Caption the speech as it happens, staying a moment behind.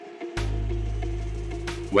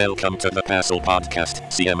Welcome to the Passel Podcast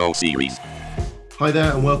CMO Series. Hi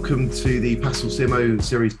there, and welcome to the Passel CMO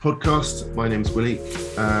Series podcast. My name's Willie,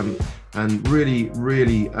 and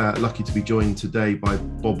really lucky to be joined today by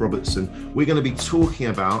Bob Robertson. We're going to be talking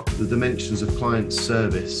about the dimensions of client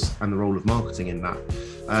service and the role of marketing in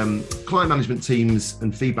that. Client management teams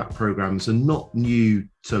and feedback programs are not new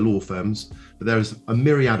to law firms, but there's a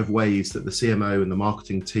myriad of ways that the CMO and the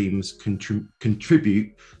marketing teams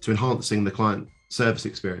contribute to enhancing the client service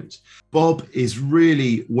experience. Bob is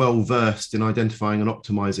really well versed in identifying and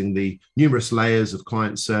optimizing the numerous layers of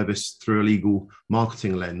client service through a legal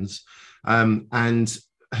marketing lens, and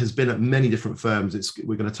has been at many different firms.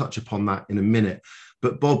 We're going to touch upon that in a minute.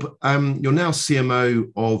 But Bob, you're now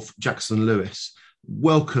CMO of Jackson Lewis.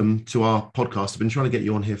 Welcome to our podcast. I've been trying to get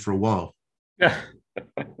you on here for a while. Yeah,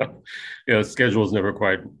 the schedule's never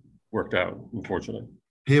quite worked out, unfortunately.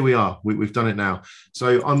 Here we are. We've done it now.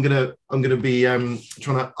 So I'm gonna be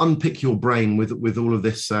trying to unpick your brain with all of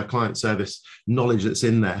this client service knowledge that's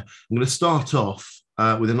in there. I'm going to start off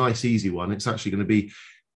with a nice easy one. It's actually going to be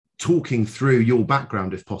talking through your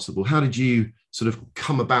background, if possible. How did you sort of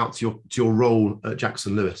come about to your role at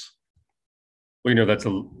Jackson Lewis? Well, that's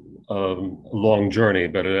a long journey,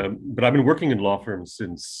 but I've been working in law firms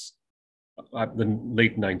since the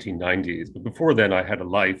late 1990s. But before then, I had a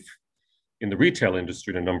life in the retail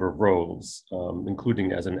industry in a number of roles,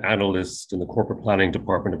 including as an analyst in the corporate planning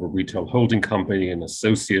department of a retail holding company, an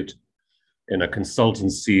associate in a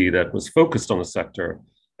consultancy that was focused on the sector,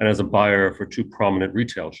 and as a buyer for two prominent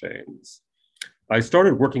retail chains. I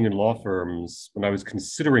started working in law firms when I was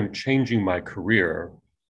considering changing my career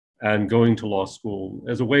and going to law school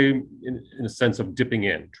as a way, in a sense, of dipping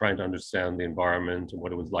in, trying to understand the environment and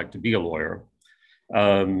what it was like to be a lawyer.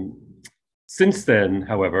 Since then,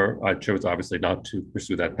 however, I chose obviously not to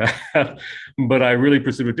pursue that path, but I really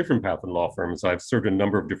pursued a different path in law firms. I've served a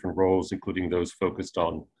number of different roles, including those focused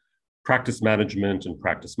on practice management and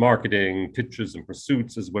practice marketing, pitches and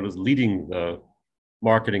pursuits, as well as leading the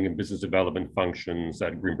marketing and business development functions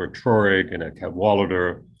at Greenberg Traurig and at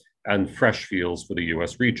Cadwalader and Freshfields for the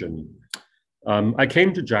US region. I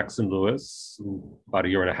came to Jackson Lewis about a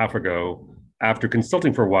year and a half ago after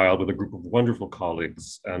consulting for a while with a group of wonderful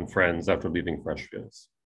colleagues and friends after leaving Freshfields.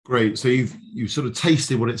 Great. So you've sort of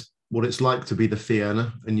tasted what it's like to be the fee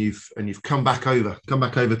earner, and you've come back over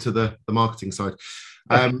to the marketing side.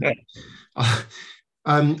 At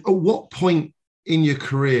what point in your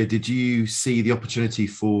career did you see the opportunity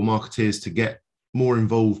for marketeers to get more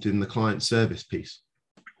involved in the client service piece?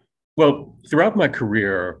 Well, throughout my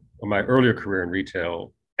career, or my earlier career in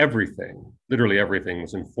retail, literally everything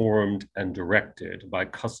was informed and directed by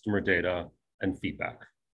customer data and feedback.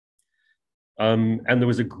 And there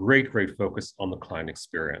was a great focus on the client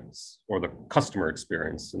experience or the customer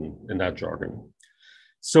experience in that jargon.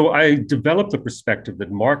 So I developed the perspective that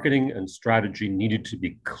marketing and strategy needed to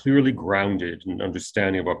be clearly grounded in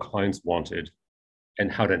understanding of what clients wanted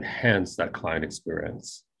and how to enhance that client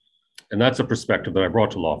experience. And that's a perspective that I brought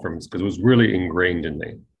to law firms because it was really ingrained in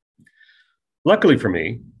me. Luckily for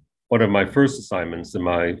me, one of my first assignments in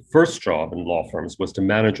my first job in law firms was to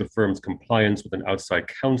manage a firm's compliance with an outside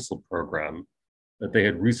counsel program that they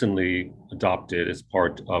had recently adopted as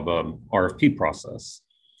part of an RFP process.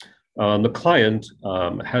 The client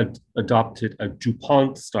had adopted a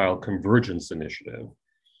DuPont-style convergence initiative,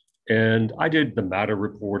 and I did the matter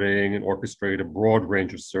reporting and orchestrated a broad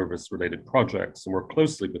range of service-related projects and worked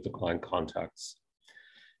closely with the client contacts.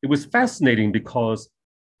 It was fascinating because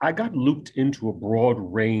I got looped into a broad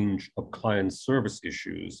range of client service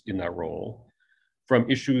issues in that role, from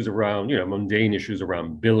issues around, mundane issues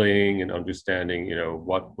around billing and understanding,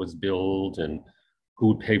 what was billed and who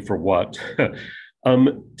would pay for what,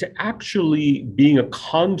 to actually being a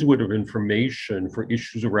conduit of information for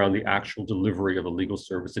issues around the actual delivery of a legal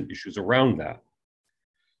service and issues around that.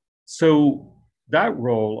 So that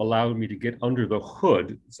role allowed me to get under the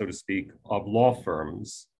hood, so to speak, of law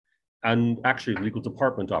firms and actually legal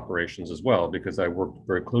department operations as well, because I worked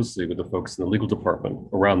very closely with the folks in the legal department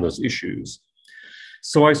around those issues.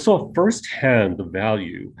 So I saw firsthand the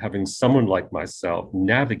value having someone like myself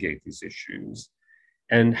navigate these issues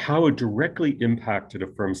and how it directly impacted a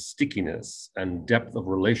firm's stickiness and depth of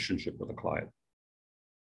relationship with a client.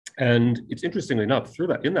 And it's interestingly enough,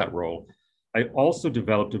 in that role, I also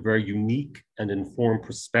developed a very unique and informed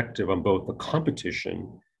perspective on both the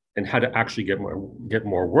competition and how to actually get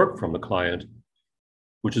more work from the client,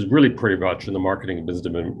 which is really pretty much in the marketing and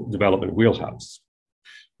business development wheelhouse.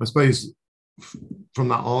 I suppose from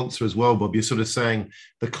that answer as well, Bob, you're sort of saying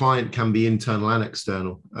the client can be internal and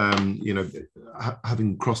external.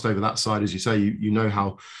 Having crossed over that side, as you say, you know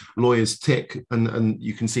how lawyers tick, and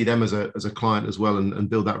you can see them as a client as well, and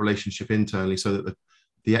build that relationship internally so that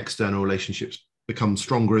the external relationships become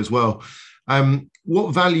stronger as well.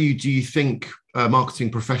 What value do you think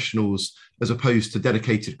marketing professionals, as opposed to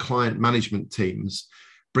dedicated client management teams,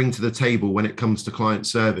 bring to the table when it comes to client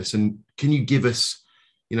service? And can you give us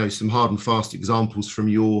some hard and fast examples from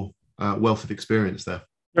your wealth of experience there?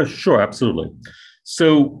 Sure, absolutely.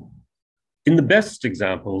 So in the best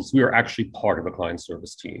examples, we are actually part of a client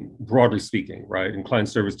service team, broadly speaking, right? And client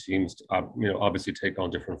service teams, obviously take on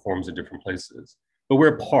different forms in different places, but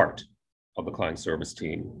we're part of the client service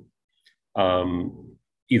team,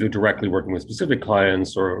 either directly working with specific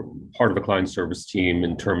clients or part of the client service team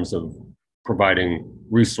in terms of providing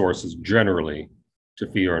resources generally to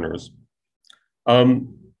fee earners.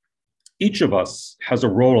 Each of us has a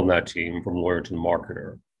role on that team, from lawyer to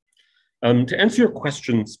marketer. To answer your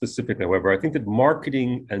question specifically, however, I think that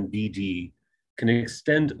marketing and BD can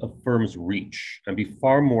extend a firm's reach and be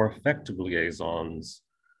far more effective liaisons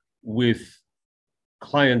with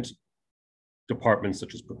client departments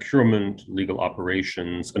such as procurement, legal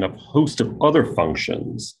operations, and a host of other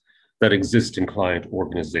functions that exist in client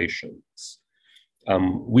organizations.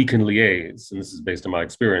 We can liaise, and this is based on my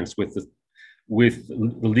experience, with the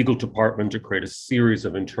legal department to create a series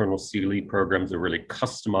of internal CLE programs that are really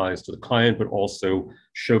customized to the client, but also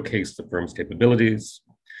showcase the firm's capabilities.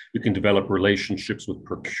 We can develop relationships with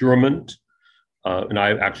procurement, and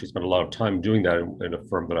I actually spent a lot of time doing that in a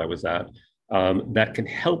firm that I was at, that can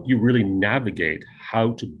help you really navigate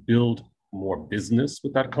how to build more business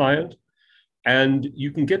with that client. And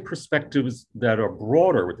you can get perspectives that are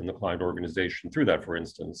broader within the client organization through that, for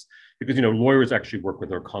instance, because lawyers actually work with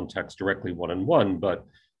their contacts directly one-on-one, but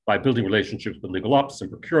by building relationships with legal ops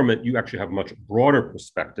and procurement, you actually have a much broader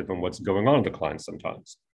perspective on what's going on with the client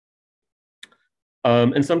sometimes.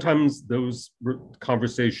 And sometimes those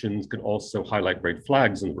conversations can also highlight red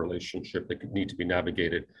flags in the relationship that could need to be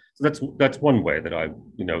navigated. So that's one way that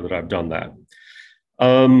I've done that.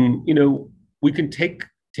 We can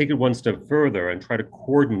take it one step further and try to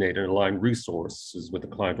coordinate and align resources with the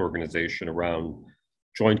client organization around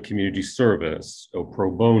joint community service or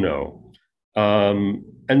pro bono.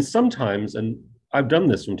 And sometimes, and I've done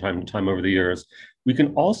this from time to time over the years, we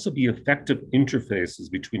can also be effective interfaces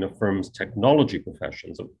between a firm's technology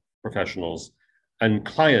professionals and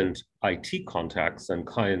client IT contacts and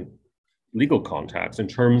client legal contacts in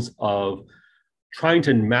terms of trying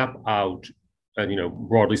to map out,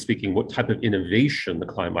 broadly speaking, what type of innovation the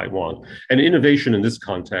client might want. And innovation in this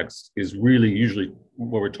context is really usually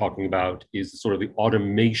what we're talking about is sort of the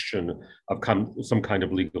automation of some kind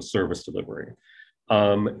of legal service delivery.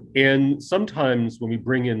 And sometimes when we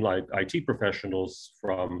bring in like IT professionals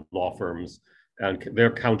from law firms and their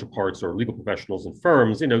counterparts or legal professionals in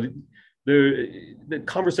firms, the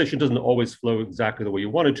conversation doesn't always flow exactly the way you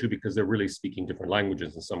want it to, because they're really speaking different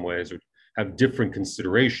languages in some ways or have different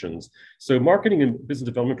considerations. So marketing and business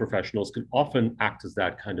development professionals can often act as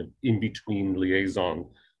that kind of in-between liaison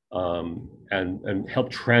and help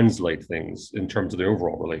translate things in terms of the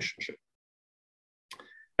overall relationship.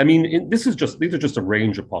 I mean, these are just a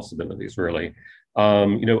range of possibilities, really.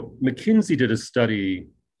 McKinsey did a study,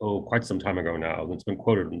 quite some time ago now, that's been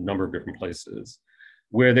quoted in a number of different places,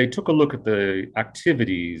 where they took a look at the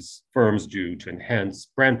activities firms do to enhance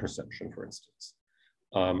brand perception, for instance.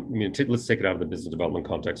 Let's take it out of the business development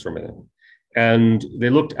context for a minute. And they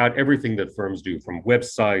looked at everything that firms do, from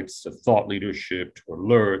websites to thought leadership to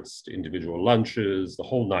alerts to individual lunches, the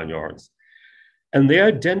whole 9 yards. And they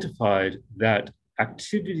identified that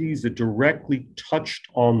activities that directly touched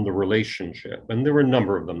on the relationship, and there were a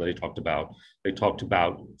number of them that they talked about. They talked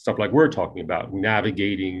about stuff like we're talking about,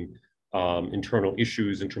 navigating internal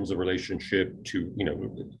issues in terms of relationship to,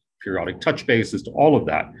 periodic touch bases, to all of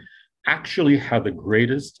that, actually had the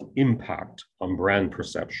greatest impact on brand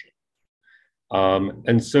perception.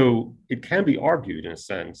 And so it can be argued, in a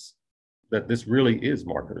sense, that this really is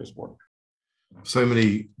marketers' work. So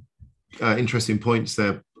many interesting points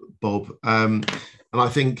there, Bob. And I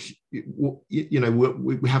think,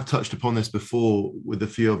 we have touched upon this before with a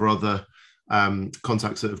few of our other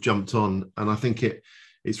contacts that have jumped on. And I think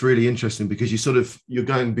it's really interesting because you're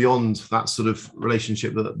going beyond that sort of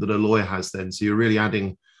relationship that a lawyer has then. So you're really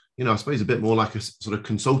adding, I suppose, a bit more like a sort of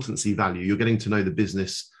consultancy value. You're getting to know the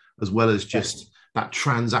business as well as just that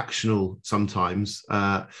transactional, sometimes,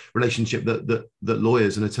 relationship that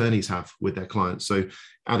lawyers and attorneys have with their clients. So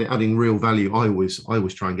adding real value. I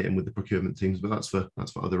always try and get in with the procurement teams, but that's for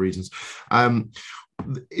other reasons.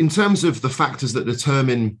 in terms of the factors that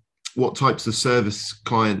determine what types of service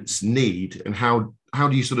clients need, and how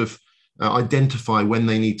do you sort of identify when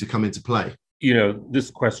they need to come into play?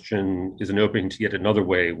 This question is an opening to yet another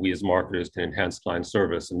way we as marketers can enhance client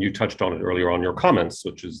service. And you touched on it earlier on in your comments,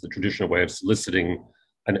 which is the traditional way of soliciting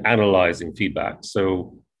and analyzing feedback.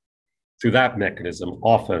 So through that mechanism,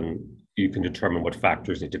 often you can determine what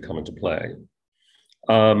factors need to come into play.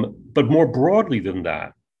 But more broadly than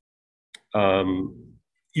that,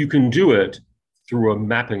 you can do it through a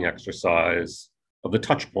mapping exercise of the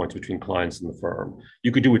touch points between clients and the firm.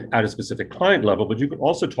 You could do it at a specific client level, but you could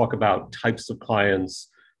also talk about types of clients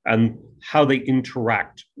and how they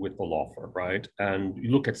interact with the law firm, right? And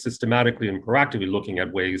you look at systematically and proactively looking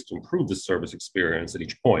at ways to improve the service experience at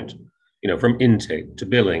each point, from intake to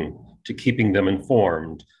billing to keeping them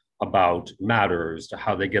informed about matters to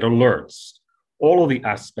how they get alerts, all of the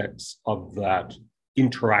aspects of that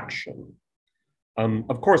interaction.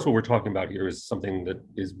 Of course, what we're talking about here is something that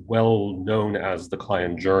is well known as the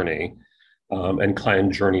client journey and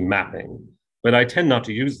client journey mapping. But I tend not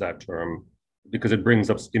to use that term because it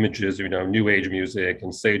brings up images, new age music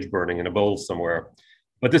and sage burning in a bowl somewhere.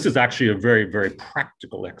 But this is actually a very, very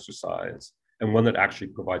practical exercise, and one that actually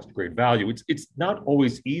provides great value. It's not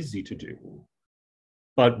always easy to do.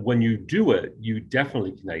 But when you do it, you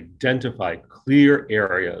definitely can identify clear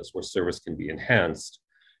areas where service can be enhanced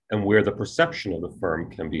and where the perception of the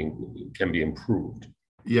firm can be improved.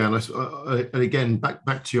 Yeah, and again,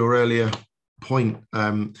 back to your earlier point,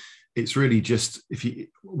 it's really just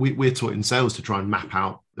we're taught in sales to try and map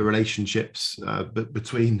out the relationships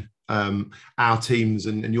between our teams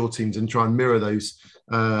and your teams, and try and mirror those,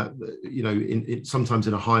 sometimes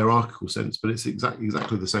in a hierarchical sense, but it's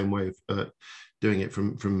exactly the same way of doing it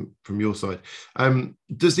from your side.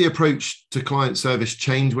 Does the approach to client service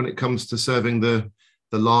change when it comes to serving the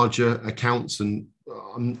larger accounts? And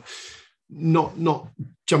not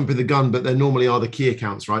jumping the gun, but there normally are the key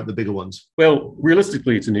accounts, right? The bigger ones. Well,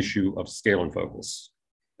 realistically, it's an issue of scale and focus.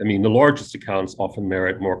 I mean, the largest accounts often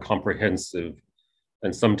merit more comprehensive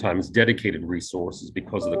and sometimes dedicated resources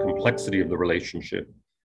because of the complexity of the relationship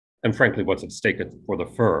and, frankly, what's at stake for the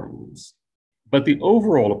firms. But the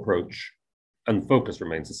overall approach and focus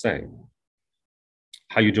remains the same.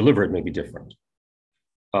 How you deliver it may be different.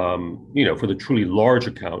 For the truly large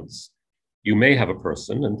accounts, you may have a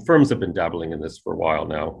person, and firms have been dabbling in this for a while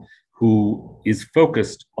now, who is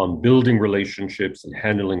focused on building relationships and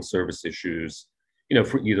handling service issues,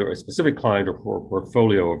 for either a specific client or for a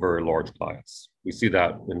portfolio of very large clients. We see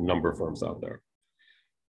that in a number of firms out there.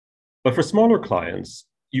 But for smaller clients,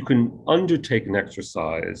 you can undertake an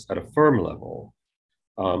exercise at a firm level,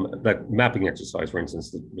 that mapping exercise, for instance,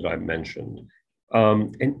 that I mentioned,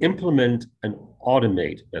 and implement and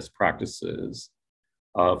automate best practices.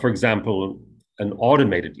 For example, an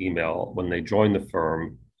automated email when they join the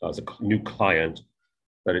firm as a new client,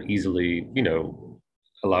 that it easily,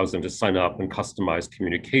 allows them to sign up and customize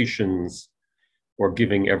communications, or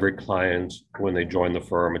giving every client when they join the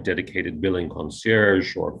firm a dedicated billing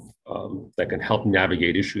concierge, or that can help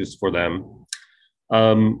navigate issues for them.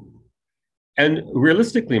 And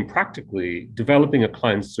realistically and practically, developing a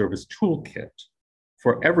client service toolkit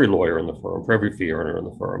for every lawyer in the firm, for every fee earner in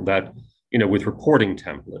the firm, that, with reporting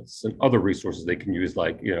templates and other resources they can use,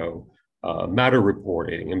 like, matter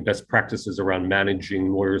reporting and best practices around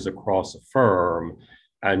managing lawyers across a firm,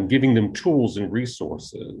 and giving them tools and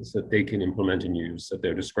resources that they can implement and use at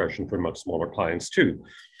their discretion for much smaller clients too.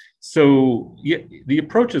 So yeah, the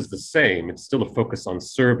approach is the same. It's still a focus on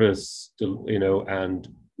service, and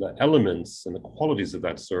the elements and the qualities of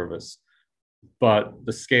that service, but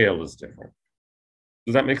the scale is different.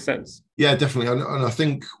 Does that make sense? Yeah, definitely. And I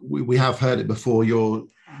think we have heard it before. You're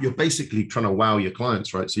basically trying to wow your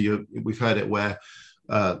clients, right? So we've heard it where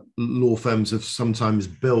law firms have sometimes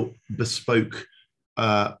built bespoke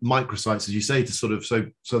microsites, as you say, to sort of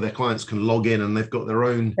so their clients can log in and they've got their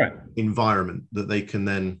own environment that they can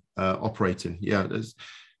then operate in. Yeah,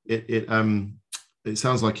 it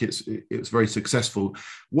sounds like it's very successful.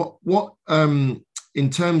 What in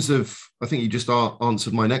terms of, I think you just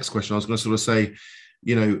answered my next question. I was going to sort of say,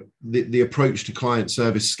 the approach to client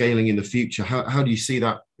service scaling in the future. How do you see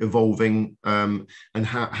that evolving, and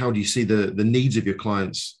how do you see the needs of your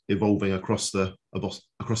clients evolving across the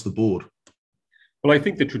board? Well, I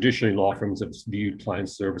think that traditionally law firms have viewed client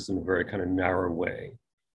service in a very kind of narrow way.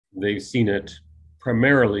 They've seen it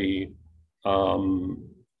primarily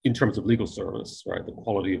in terms of legal service, right? The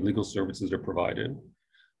quality of legal services are provided.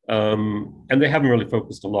 And they haven't really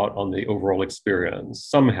focused a lot on the overall experience.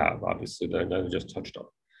 Some have, obviously, that I just touched on.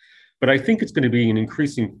 But I think it's going to be an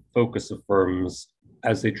increasing focus of firms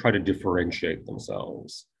as they try to differentiate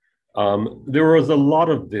themselves. There was a lot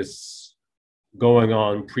of this going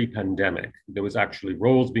on pre-pandemic. There was actually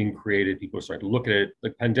roles being created. People were starting to look at it.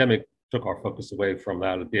 The pandemic took our focus away from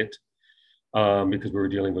that a bit because we were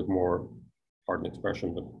dealing with more, pardon the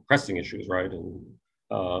expression, but pressing issues, right? And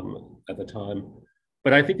at the time,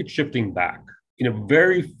 but I think it's shifting back.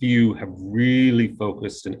 Very few have really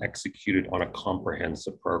focused and executed on a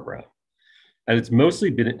comprehensive program. And it's mostly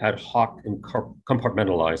been ad hoc and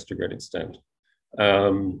compartmentalized to a great extent.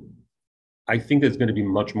 I think there's going to be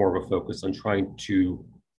much more of a focus on trying to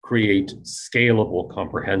create scalable,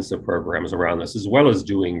 comprehensive programs around this, as well as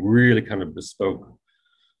doing really kind of bespoke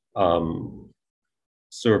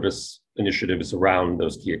service initiatives around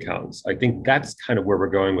those key accounts. I think that's kind of where we're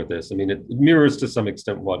going with this. I mean, it mirrors to some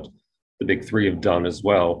extent what the big three have done as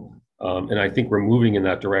well. And I think we're moving in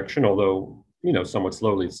that direction, although, somewhat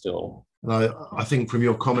slowly still. And I think from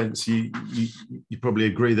your comments, you probably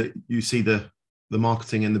agree that you see the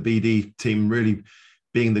marketing and the BD team really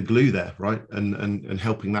being the glue there, right? And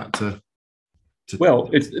helping that to well,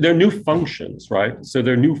 they're new functions, right? So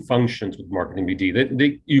they're new functions with marketing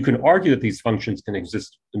BD. You can argue that these functions can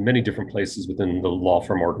exist in many different places within the law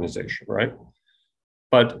firm organization, right?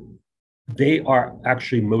 But they are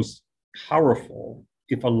actually most powerful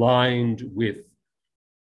if aligned with,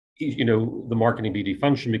 the marketing BD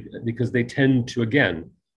function, because they tend to,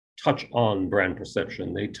 again, touch on brand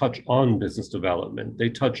perception. They touch on business development. They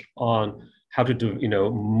touch on how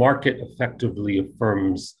to market effectively a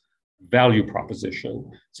firm's value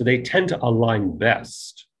proposition. So they tend to align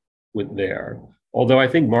best with there. Although I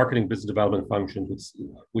think marketing business development functions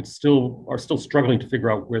are still struggling to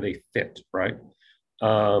figure out where they fit, right?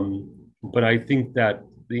 But I think that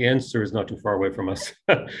the answer is not too far away from us.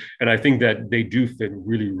 And I think that they do fit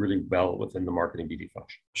really, really well within the marketing BD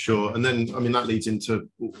function. Sure. And then, that leads into,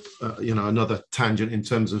 another tangent in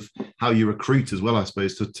terms of how you recruit as well, I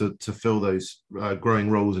suppose, to fill those growing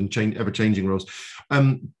roles and ever-changing roles.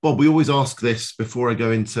 Bob, we always ask this before I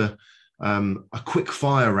go into a quick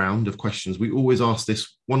fire round of questions. We always ask this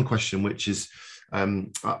one question, which is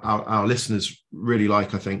our listeners really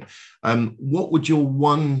like, I think. What would your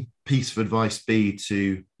one piece of advice be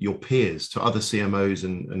to your peers, to other CMOs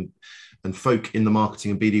and folk in the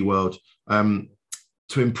marketing and BD world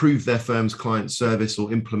to improve their firm's client service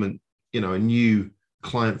or implement, a new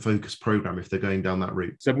client-focused program if they're going down that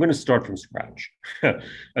route? So I'm going to start from scratch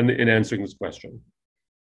in answering this question.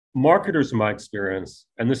 Marketers, in my experience,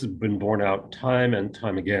 and this has been borne out time and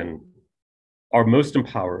time again, are most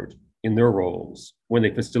empowered in their roles when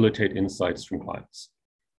they facilitate insights from clients.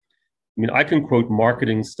 I mean, I can quote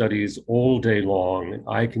marketing studies all day long.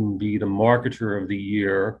 I can be the marketer of the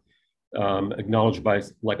year, acknowledged by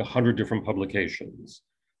like 100 different publications.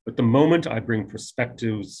 But the moment I bring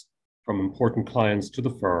perspectives from important clients to the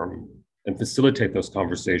firm and facilitate those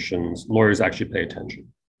conversations, lawyers actually pay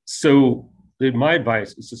attention. So my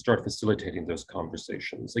advice is to start facilitating those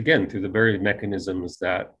conversations, again, through the very mechanisms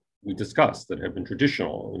that we discussed that have been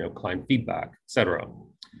traditional, client feedback, et cetera.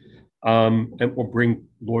 And we'll bring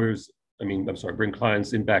bring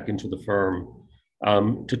clients back into the firm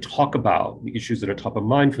to talk about the issues that are top of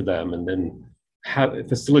mind for them, and then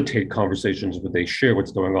facilitate conversations where they share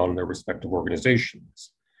what's going on in their respective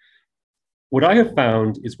organizations. What I have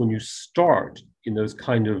found is when you start in those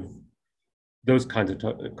kinds of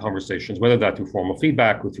conversations, whether that's through formal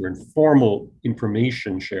feedback, with your informal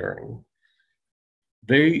information sharing,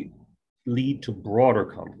 they lead to broader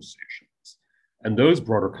conversations. And those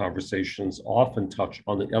broader conversations often touch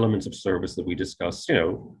on the elements of service that we discussed,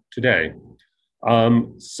 today.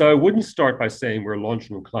 So I wouldn't start by saying we're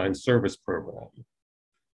launching a client service program.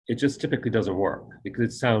 It just typically doesn't work because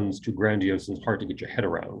it sounds too grandiose and hard to get your head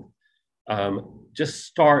around. Just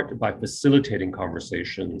start by facilitating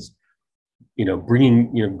conversations,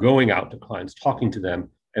 going out to clients, talking to them,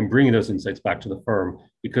 and bringing those insights back to the firm,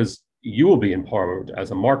 because you will be empowered as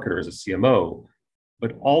a marketer, as a CMO,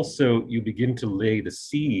 but also you begin to lay the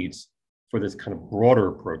seeds for this kind of broader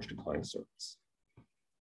approach to client service.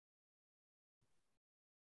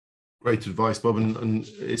 Great advice, Bob. And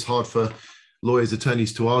it's hard for lawyers,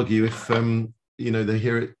 attorneys to argue if, they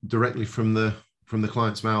hear it directly from the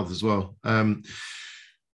client's mouth as well.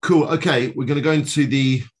 Cool. Okay, we're going to go into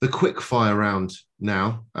the quick fire round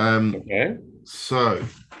now. Okay. So,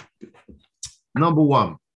 number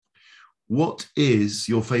one, what is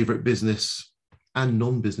your favorite business and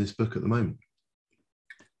non-business book at the moment?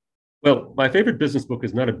 Well, my favorite business book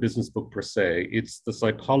is not a business book per se. It's The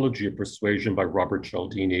Psychology of Persuasion by Robert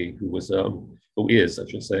Cialdini, who is, a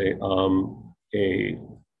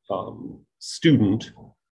student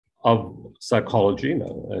of psychology,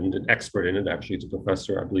 and an expert in it. Actually, he's a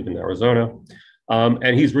professor, I believe, in Arizona.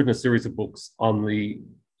 And he's written a series of books on the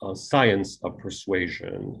science of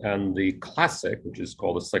persuasion. And the classic, which is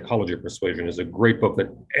called The Psychology of Persuasion, is a great book that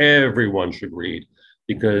everyone should read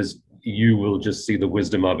because you will just see the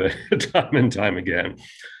wisdom of it time and time again.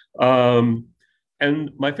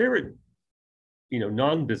 And my favorite,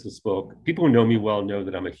 non-business book, people who know me well know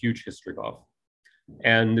that I'm a huge history buff.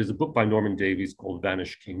 And there's a book by Norman Davies called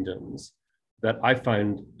Vanished Kingdoms that I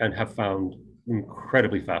find and have found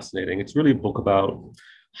incredibly fascinating. It's really a book about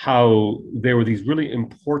how there were these really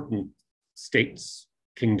important states,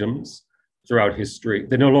 kingdoms throughout history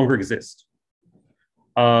that no longer exist.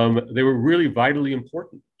 They were really vitally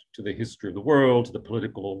important to the history of the world, to the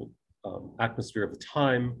political atmosphere of the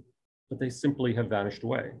time, but they simply have vanished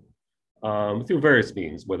away through various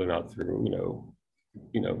means, whether or not through,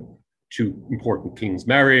 two important kings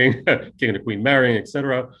marrying, king and a queen marrying,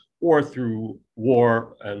 etc., or through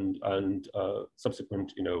war and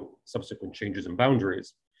subsequent changes in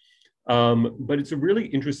boundaries. But it's a really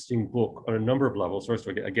interesting book on a number of levels. First,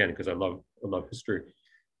 again, because I love history,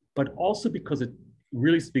 but also because it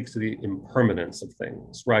really speaks to the impermanence of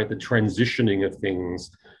things, right? The transitioning of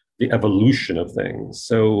things, the evolution of things.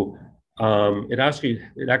 So it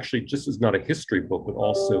actually just is not a history book, but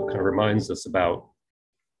also kind of reminds us about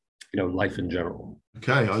life in general.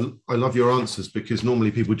 Okay, I love your answers because normally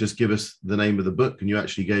people just give us the name of the book and you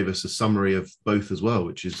actually gave us a summary of both as well,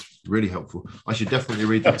 which is really helpful. I should definitely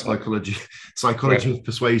read that psychology of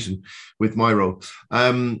persuasion with my role.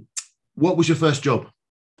 What was your first job?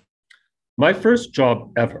 My first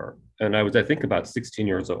job ever, and I was, I think, about 16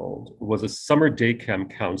 years old, was a summer day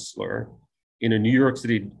camp counselor in a New York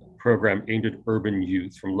City program aimed at urban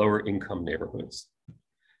youth from lower income neighborhoods.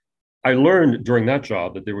 I learned during that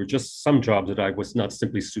job that there were just some jobs that I was not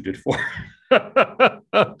simply suited for.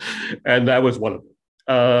 And that was one of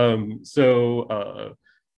them.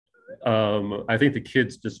 I think the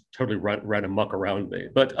kids just totally ran amok around me.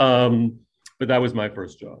 But that was my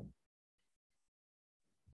first job.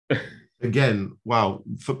 Again, wow.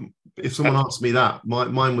 If someone asked me that,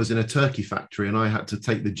 mine was in a turkey factory and I had to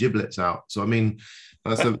take the giblets out. So, I mean,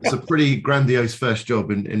 it's a pretty grandiose first job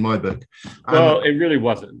in my book. Well, it really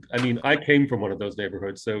wasn't. I mean, I came from one of those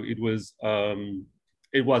neighborhoods, so it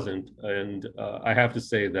wasn't. And I have to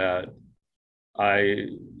say that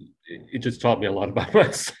it just taught me a lot about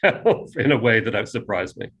myself in a way that has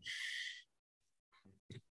surprised me.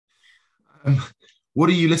 What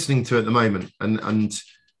are you listening to at the moment? And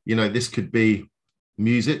this could be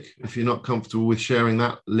music. If you're not comfortable with sharing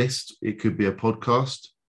that list, it could be a podcast.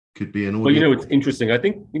 Could be an audio. Well, it's interesting. I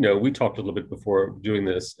think, we talked a little bit before doing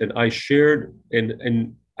this, and I shared,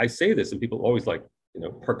 and I say this, and people always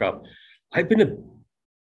perk up. I've been a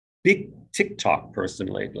big TikTok person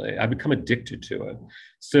lately. I've become addicted to it.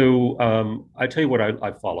 So I tell you what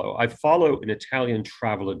I follow. I follow an Italian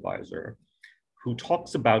travel advisor who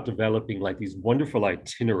talks about developing like these wonderful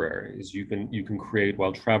itineraries you can create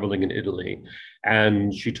while traveling in Italy.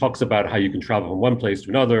 And she talks about how you can travel from one place to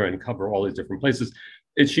another and cover all these different places.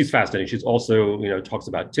 She's fascinating. She's also, talks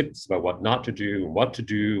about tips about what not to do and what to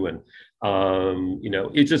do. And,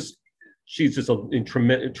 she's just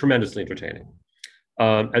tremendously entertaining.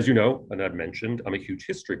 As you know, and I've mentioned, I'm a huge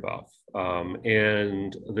history buff.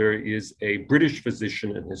 And there is a British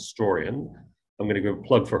physician and historian, I'm going to give a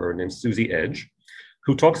plug for her, named Susie Edge,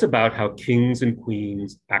 who talks about how kings and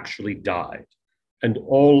queens actually died and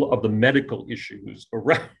all of the medical issues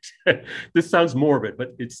around it. This sounds morbid,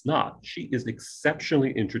 but it's not. She is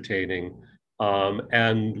exceptionally entertaining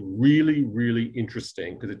and really, really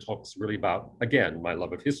interesting because it talks really about, again, my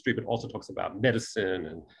love of history, but also talks about medicine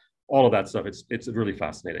and all of that stuff. It's really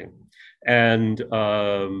fascinating. And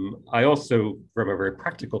I also, from a very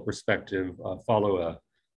practical perspective, follow a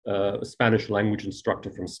Spanish language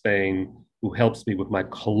instructor from Spain who helps me with my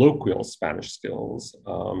colloquial Spanish skills.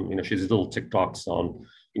 She does little TikToks on,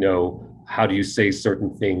 how do you say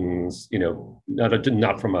certain things,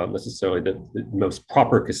 not from necessarily the most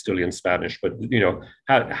proper Castilian Spanish, but,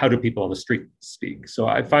 how do people on the street speak? So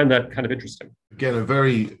I find that kind of interesting. Again, a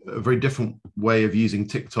very different way of using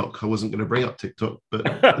TikTok. I wasn't going to bring up TikTok, but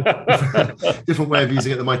different way of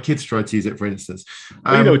using it than my kids try to use it, for instance.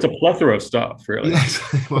 It's a plethora of stuff, really.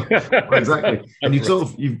 Yes, well, exactly. And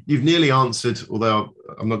you've nearly answered, although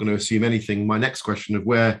I'm not going to assume anything, my next question of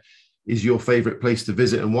where is your favorite place to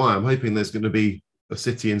visit and why? I'm hoping there's going to be a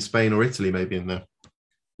city in Spain or Italy maybe in there.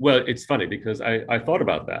 Well, it's funny because I thought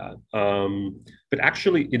about that, but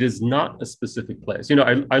actually it is not a specific place.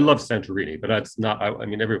 I love Santorini, but that's not, I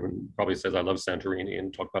mean, everyone probably says I love Santorini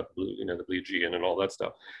and talk about the blue Aegean and all that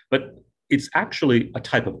stuff. But it's actually a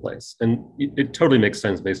type of place. And it totally makes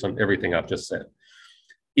sense based on everything I've just said.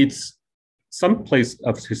 It's some place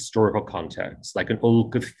of historical context, like an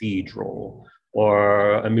old cathedral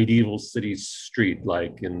or a medieval city street,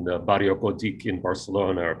 like in the Barrio Godik in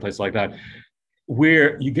Barcelona or a place like that,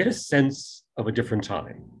 where you get a sense of a different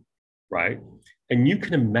time, right? And you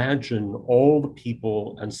can imagine all the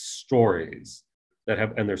people and stories that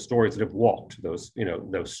have, and their stories that have walked those,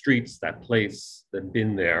 those streets, that place, that have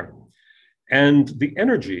been there. And the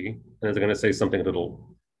energy, and I'm going to say something a little,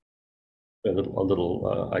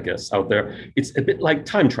 I guess, out there. It's a bit like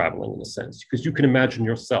time traveling in a sense, because you can imagine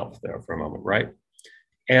yourself there for a moment, right?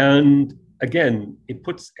 And again, it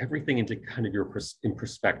puts everything into kind of in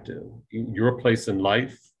perspective. Your place in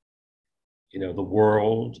life, the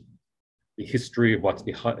world, the history of what's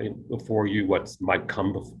before you, what might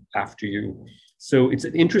come after you. So it's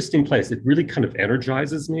an interesting place. It really kind of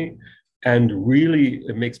energizes me. And really,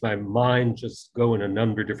 it makes my mind just go in a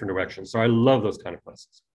number of different directions. So I love those kind of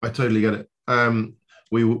places. I totally get it.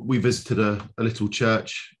 We visited a little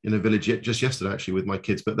church in a village just yesterday, actually, with my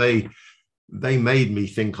kids. But they made me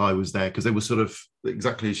think I was there, because they were sort of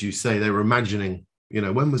exactly as you say. They were imagining,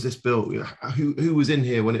 when was this built? Who was in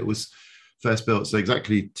here when it was first built? So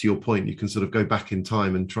exactly to your point, you can sort of go back in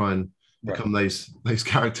time and try and become those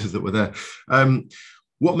characters that were there.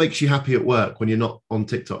 What makes you happy at work when you're not on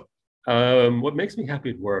TikTok? What makes me happy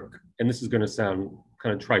at work, and this is going to sound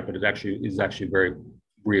kind of trite, but it is actually very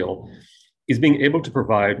real, is being able to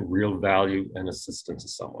provide real value and assistance to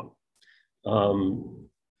someone,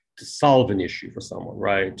 to solve an issue for someone,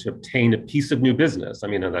 right? To obtain a piece of new business. I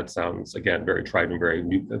mean, and that sounds, again, very trite and very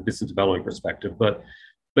new business development perspective, but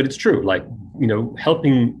it's true. Like,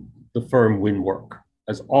 helping the firm win work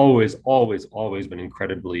has always been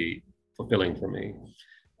incredibly fulfilling for me.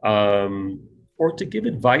 Or to give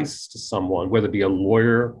advice to someone, whether it be a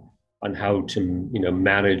lawyer on how to,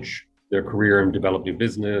 manage their career and develop new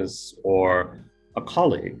business, or a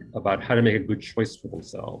colleague about how to make a good choice for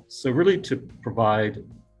themselves. So really to provide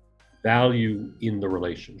value in the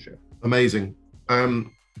relationship. Amazing.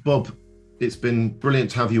 Bob, it's been brilliant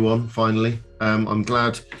to have you on finally. I'm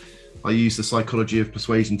glad I used the psychology of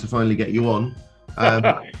persuasion to finally get you on.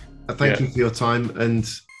 Thank you for your time, and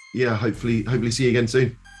hopefully see you again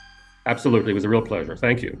soon. Absolutely. It was a real pleasure.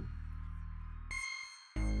 Thank you.